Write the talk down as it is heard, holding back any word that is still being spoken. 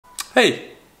Hey,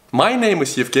 my name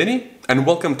is Yevgeny and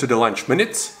welcome to the Lunch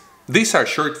Minutes. These are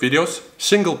short videos,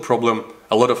 single problem,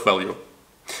 a lot of value.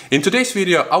 In today's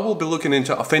video, I will be looking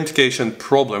into authentication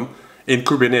problem in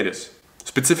Kubernetes,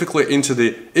 specifically into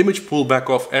the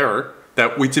ImagePullBackOff error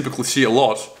that we typically see a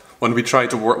lot when we start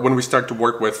to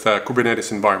work with Kubernetes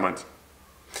environment.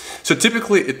 So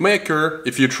typically it may occur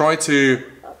if you try to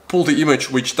pull the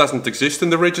image which doesn't exist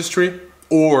in the registry,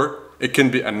 or it can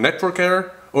be a network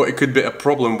error, or it could be a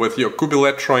problem with your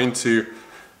kubelet trying to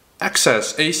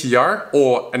access ACR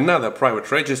or another private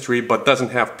registry but doesn't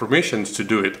have permissions to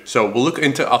do it. So we'll look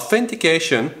into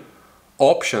authentication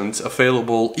options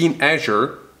available in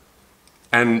Azure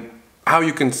and how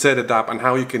you can set it up and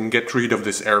how you can get rid of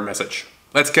this error message.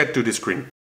 Let's get to the screen.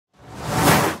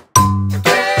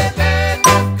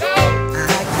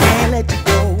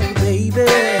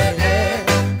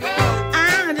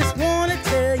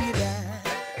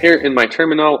 Here in my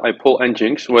terminal, I pull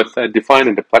Nginx with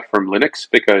defining the platform Linux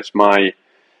because my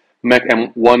Mac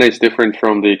M1 is different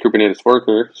from the Kubernetes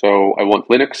worker, so I want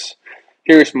Linux.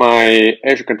 Here's my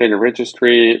Azure Container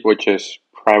Registry, which is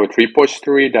private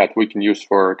repository that we can use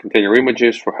for container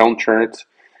images, for Helm charts.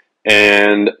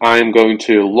 And I'm going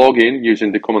to log in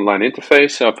using the command line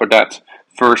interface. So for that,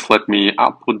 first let me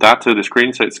output that to the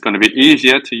screen so it's going to be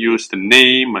easier to use the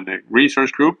name and the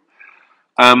resource group.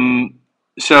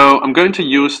 So I'm going to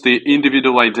use the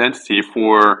individual identity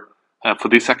for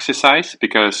this exercise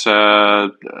because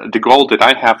the goal that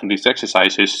I have in this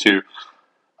exercise is to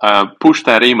push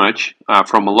that image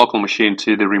from a local machine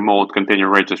to the remote container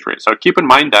registry. So keep in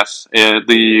mind that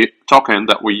the token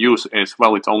that we use is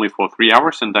valid only for 3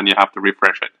 hours and then you have to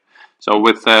refresh it. So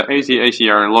with AZ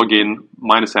ACR login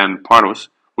 -n pardos,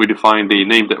 we define the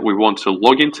name that we want to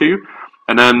log into,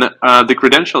 and then the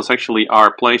credentials actually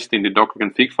are placed in the Docker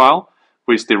config file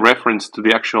with the reference to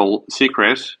the actual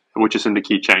secret, which is in the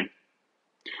keychain.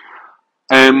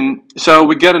 So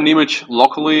we get an image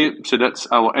locally, so that's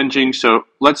our Nginx. So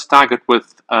let's tag it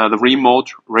with the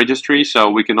remote registry so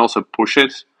we can also push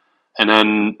it, and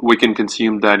then we can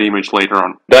consume that image later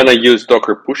on. Then I use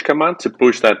docker push command to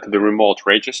push that to the remote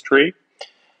registry.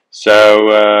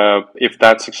 So if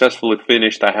that's successfully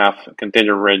finished, I have a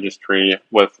container registry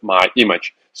with my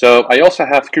image. So I also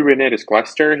have Kubernetes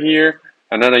cluster here,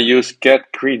 and then I use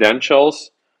get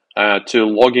credentials to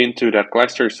log into that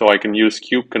cluster so I can use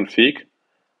kubectl,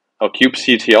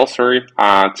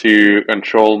 to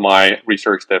control my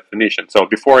resource definition. So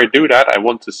before I do that, I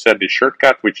want to set the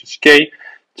shortcut, which is K,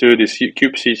 to the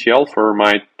kubectl for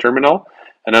my terminal.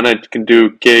 And then I can do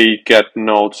k get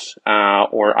nodes,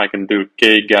 or I can do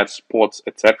k get spots,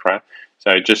 etc.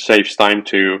 So it just saves time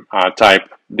to type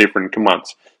different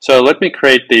commands. So let me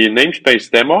create the namespace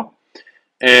demo.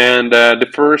 And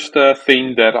the first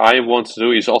thing that I want to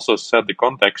do is also set the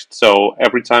context. So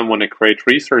every time when I create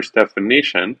resource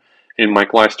definition in my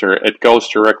cluster, it goes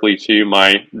directly to my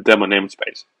demo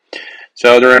namespace.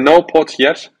 So there are no pods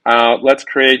yet.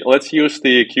 Let's use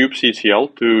the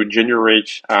kubectl to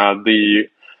generate the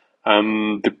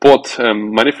pod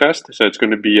manifest. So it's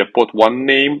going to be a pod 1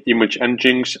 name, image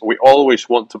Nginx. We always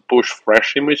want to push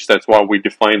fresh image. That's why we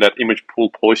define that image pull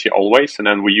policy always. And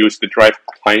then we use the dry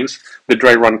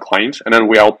run clients, and then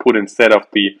we output instead of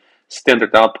the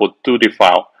standard output to the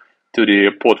file, to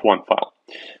the pod 1 file.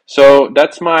 So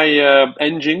that's my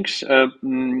Nginx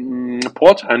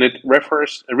pod, and it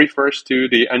refers to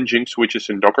the Nginx which is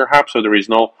in Docker Hub. So there is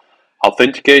no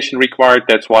authentication required.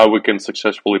 That's why we can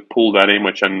successfully pull that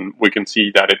image and we can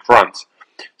see that it runs.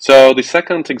 So the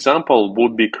second example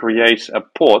would be create a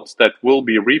pod that will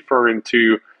be referring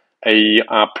to a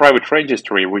private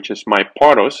registry, which is my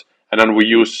pardos, and then we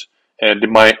use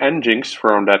my Nginx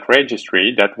from that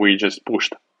registry that we just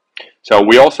pushed. So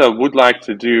we also would like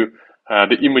to do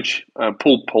the image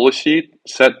pull policy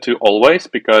set to always,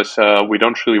 because we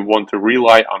don't really want to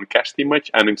rely on cached image,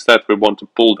 and instead we want to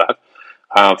pull that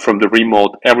from the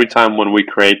remote every time when we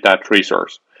create that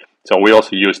resource. So we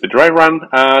also use the dry run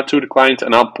to the client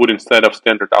and output instead of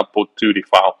standard output to the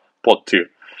file pod 2.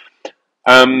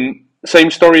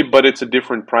 Same story, but it's a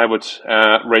different private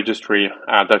registry.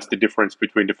 That's the difference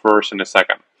between the first and the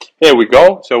second. Here we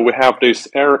go. So we have this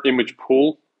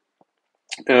ErrImagePull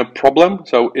problem.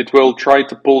 So it will try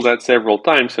to pull that several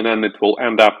times, and then it will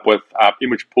end up with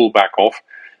ImagePullBackOff,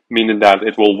 meaning that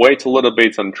it will wait a little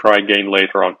bit and try again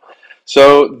later on.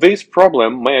 So this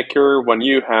problem may occur when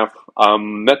you have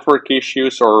network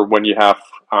issues, or when you have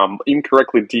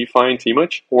incorrectly defined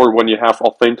image, or when you have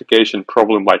authentication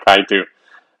problem like I do.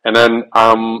 And then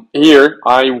here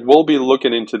I will be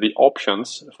looking into the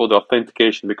options for the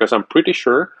authentication, because I'm pretty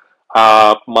sure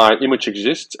my image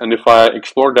exists, and if I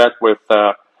explore that with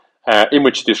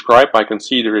image describe, I can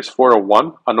see there is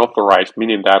 401 unauthorized,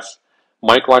 meaning that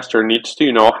my cluster needs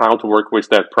to know how to work with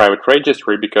that private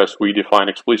registry because we define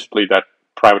explicitly that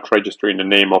private registry in the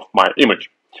name of my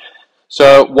image.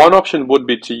 So one option would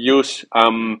be to use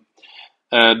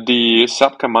the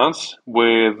subcommands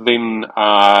within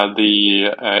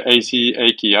the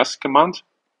ACS command.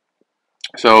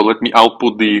 So let me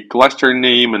output the cluster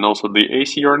name and also the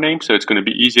ACR name, so it's going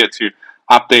to be easier to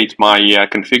update my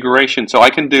configuration. So I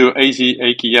can do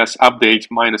ACS update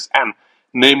 -n,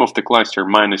 name of the cluster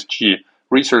 -g,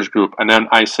 resource group, and then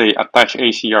I say attach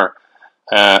ACR,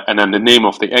 and then the name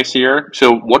of the ACR.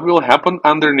 So what will happen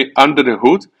under the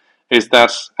hood is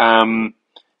that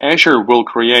Azure will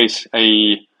create a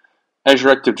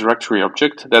Azure Active Directory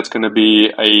object that's going to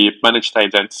be a managed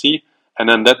identity, and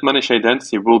then that managed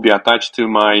identity will be attached to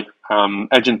my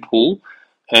agent pool,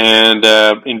 and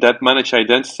in that managed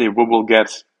identity we will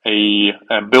get a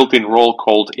built-in role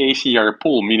called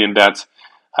acrPull, meaning that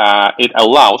it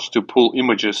allows to pull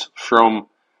images from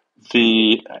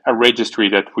the registry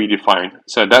that we define.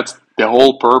 So that's the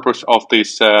whole purpose of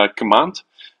this command.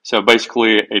 So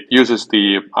basically it uses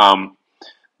the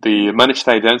managed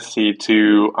identity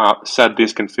to set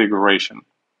this configuration.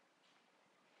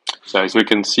 So as we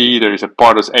can see, there is a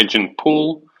PARDOS agent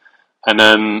pool, and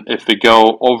then if we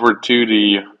go over to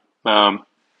the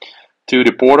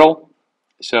portal,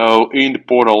 so in the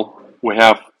portal we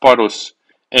have PARDOS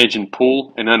agent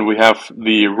pool, and then we have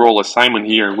the role assignment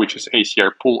here, which is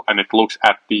acrPull, and it looks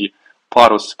at the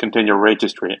PARDOS container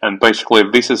registry, and basically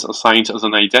this is assigned as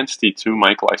an identity to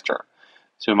my cluster,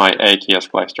 to my AKS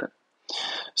cluster.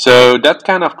 So that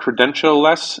kind of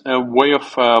credential-less way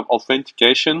of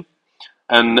authentication.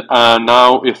 And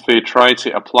now if we try to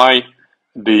apply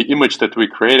the image that we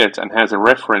created and has a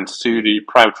reference to the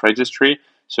private registry,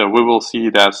 so we will see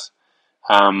that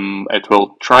it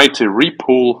will try to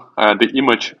repull the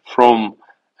image from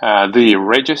the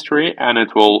registry, and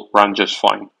it will run just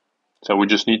fine. So we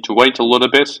just need to wait a little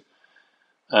bit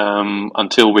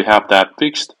until we have that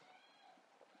fixed.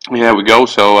 Here we go.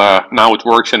 So now it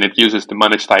works, and it uses the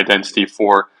managed identity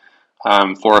for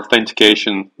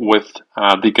authentication with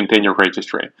the container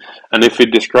registry. And if we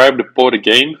describe the pod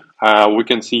again, we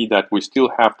can see that we still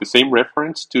have the same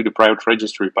reference to the private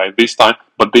registry by this time,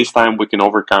 but this time we can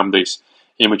overcome this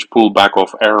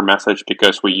ImagePullBackOff error message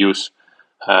because we use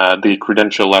the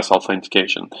credential-less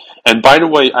authentication. And by the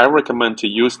way, I recommend to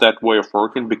use that way of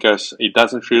working because it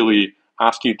doesn't really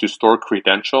ask you to store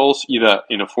credentials either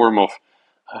in a form of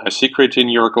a secret in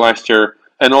your cluster,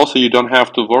 and also you don't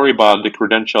have to worry about the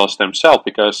credentials themselves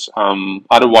because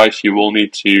otherwise you will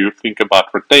need to think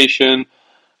about rotation,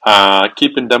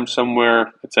 keeping them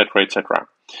somewhere, etc., etc.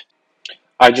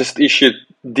 I just issued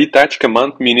detach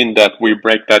command, meaning that we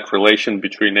break that relation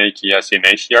between AKS and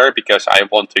ACR because I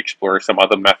want to explore some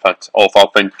other methods of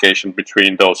authentication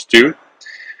between those two.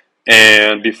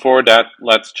 And before that,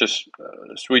 let's just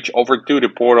switch over to the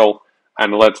portal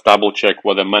and let's double check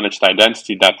whether managed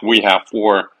identity that we have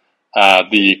for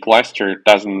the cluster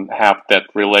doesn't have that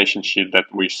relationship that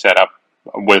we set up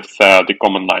with the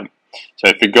command line. So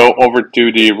if we go over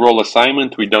to the role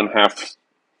assignment, we don't have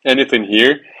anything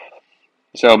here.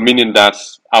 So meaning that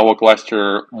our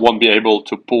cluster won't be able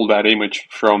to pull that image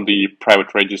from the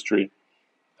private registry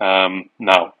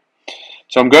now.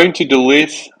 So I'm going to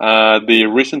delete the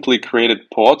recently created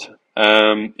pod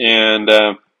and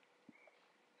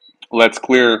let's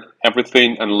clear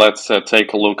everything and let's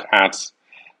take a look at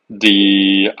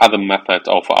the other method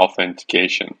of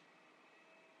authentication.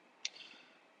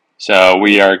 So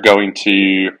we are going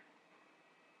to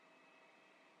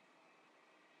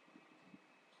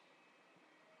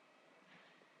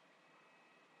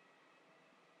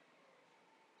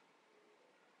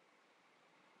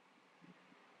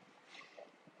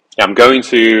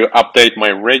update my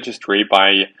registry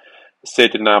by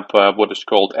setting up what is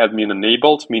called admin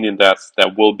enabled, meaning that there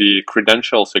will be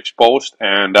credentials exposed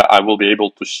and I will be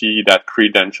able to see that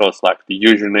credentials like the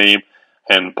username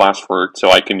and password,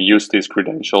 so I can use these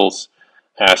credentials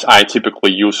as I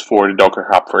typically use for the Docker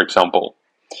Hub, for example.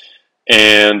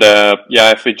 And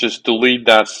if we just delete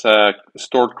that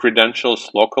stored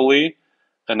credentials locally,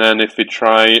 and then if we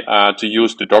try to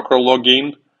use the Docker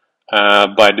login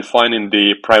by defining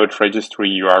the private registry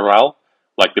URL,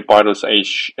 like the PARDOS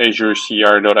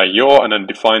azurecr.io, and then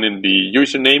defining the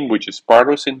username, which is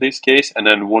PARDOS in this case, and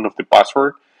then one of the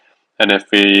password. And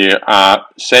if we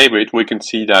save it, we can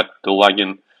see that the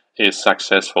login is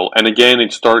successful. And again,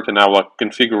 it's stored in our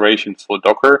configuration for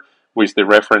Docker, with the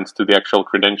reference to the actual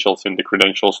credentials in the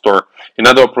credential store. In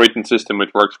other operating system,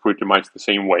 it works pretty much the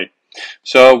same way.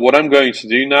 So what I'm going to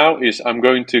do now is I'm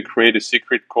going to create a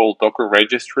secret called Docker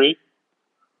Registry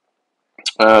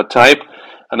type,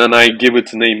 and then I give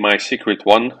it the name my secret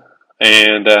one,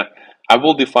 and I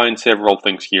will define several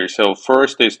things here. So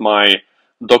first is my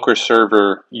Docker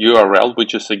server URL,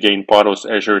 which is again pathos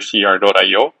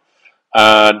azure.cr.io.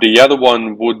 The other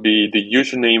one would be the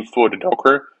username for the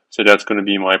Docker, so that's going to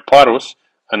be my pathos,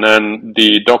 and then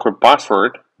the Docker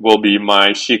password will be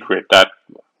my secret that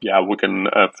we can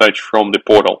fetch from the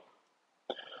portal.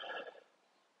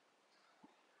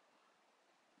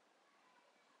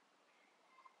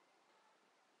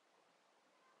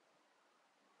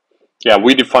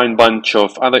 We define a bunch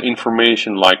of other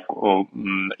information like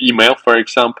email, for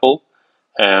example.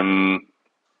 And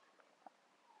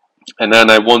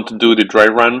then I want to do the dry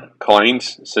run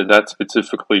clients. So that's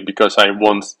specifically because I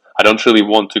don't really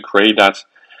want to create that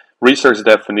resource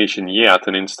definition yet.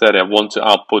 And instead I want to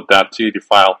output that to the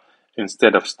file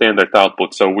instead of standard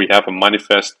output. So we have a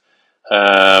manifest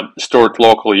stored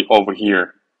locally over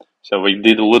here. So we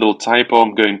did a little typo.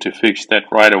 I'm going to fix that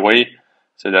right away.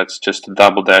 So that's just a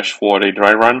double dash for the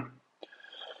dry run.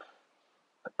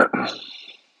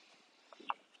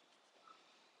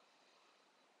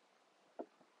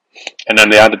 And then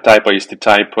the other typo is the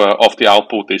type of the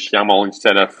output is YAML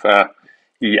instead of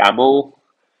YAML,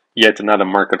 yet another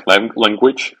markup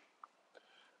language.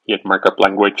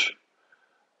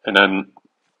 And then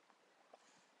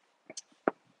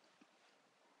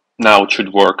now it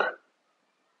should work.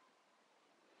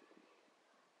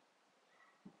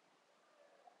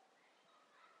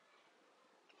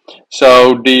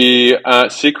 So the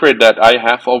secret that I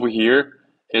have over here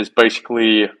is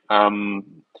basically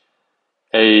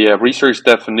a resource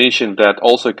definition that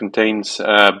also contains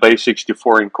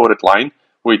base64 encoded line,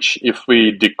 which if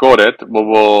we decode it, we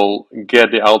will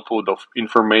get the output of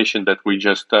information that we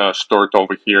just stored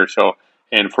over here. So,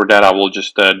 and for that, I will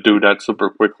just do that super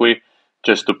quickly,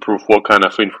 just to prove what kind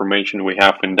of information we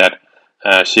have in that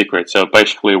secret. So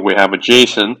basically, we have a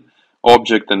JSON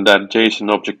object, and that JSON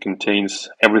object contains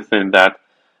everything that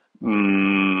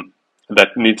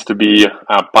that needs to be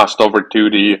passed over to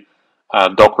the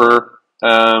Docker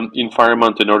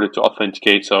environment in order to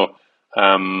authenticate. So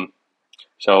it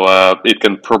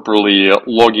can properly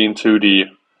log into the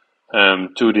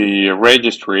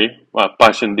registry,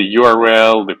 passing the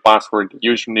URL, the password, the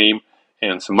username,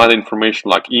 and some other information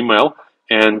like email,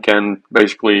 and can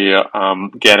basically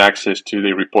get access to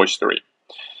the repository.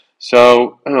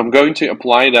 So I'm going to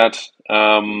apply that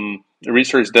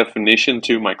resource definition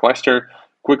to my cluster,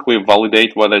 quickly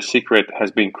validate whether secret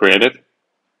has been created.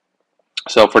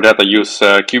 So for that I use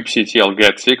kubectl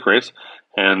get secrets,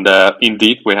 and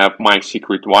indeed we have my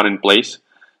secret one in place.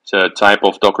 It's a type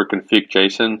of Docker config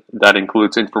JSON that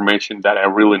includes information that I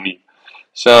really need.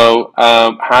 So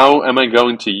how am I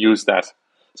going to use that?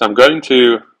 So I'm going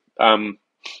to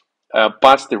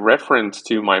pass the reference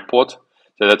to my pod.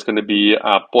 So that's going to be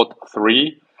pod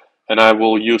 3, and I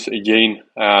will use again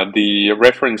the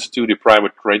reference to the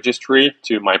private registry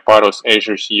to my pathos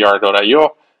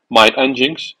azure.cr.io, my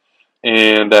nginx,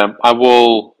 and I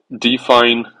will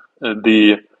define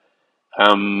the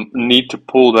need to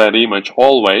pull that image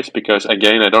always, because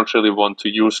again I don't really want to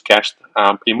use cached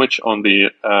image on the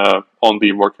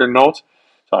worker node.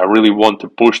 So I really want to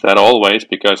push that always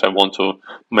because I want to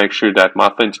make sure that my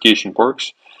authentication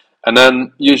works. And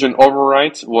then using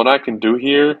overrides, what I can do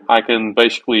here, I can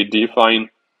basically define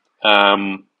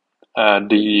the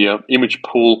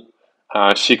ImagePull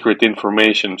secret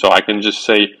information. So I can just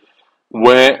say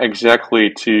where exactly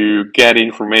to get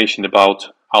information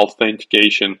about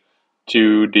authentication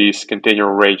to this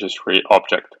container registry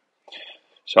object.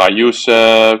 So I use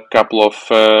a couple of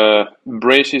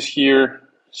braces here,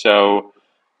 so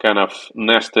kind of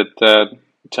nested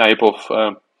type of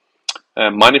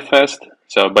manifest.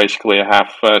 So basically I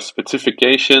have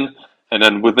specification, and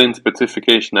then within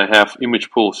specification I have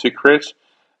ImagePull secrets,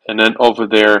 and then over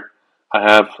there I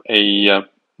have a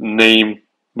name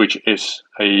which is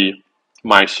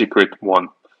my secret one.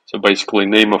 So basically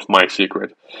name of my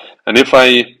secret. And if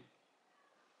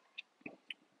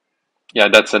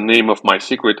that's a name of my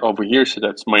secret over here, so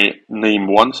that's my name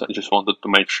one, so I just wanted to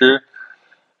make sure.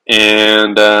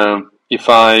 And if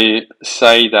I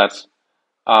say that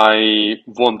I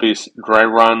want this dry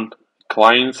run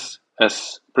clients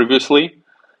as previously,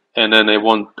 and then I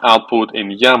want output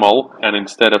in YAML, and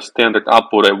instead of standard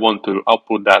output I want to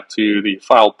output that to the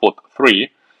file pod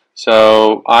 3.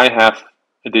 So I have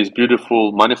this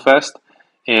beautiful manifest,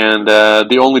 and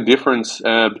the only difference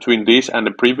between this and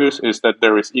the previous is that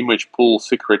there is ImagePull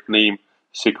secret name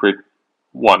secret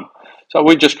 1. So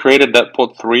we just created that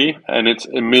pod 3 and it's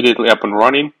immediately up and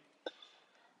running.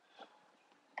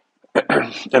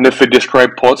 And if we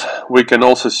describe pods, we can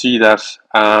also see that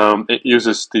it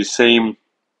uses the same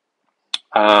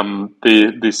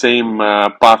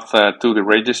path to the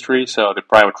registry, so the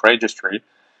private registry,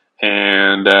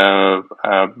 and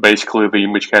basically the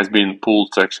image has been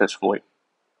pulled successfully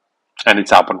and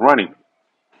it's up and running.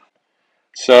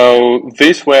 So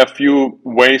these were a few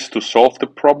ways to solve the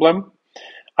problem.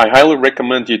 I highly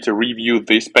recommend you to review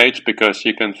this page because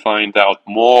you can find out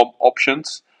more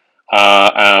options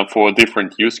for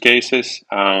different use cases,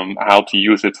 how to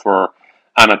use it for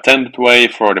unattended way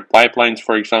for the pipelines,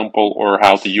 for example, or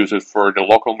how to use it for the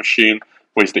local machine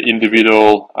with the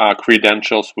individual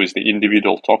credentials, with the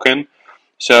individual token.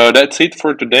 So that's it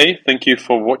for today. Thank you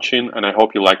for watching, and I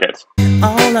hope you like it.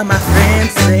 All of my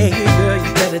friends say, girl,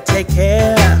 you better take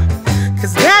care,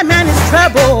 'cause that man is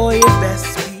trouble, you best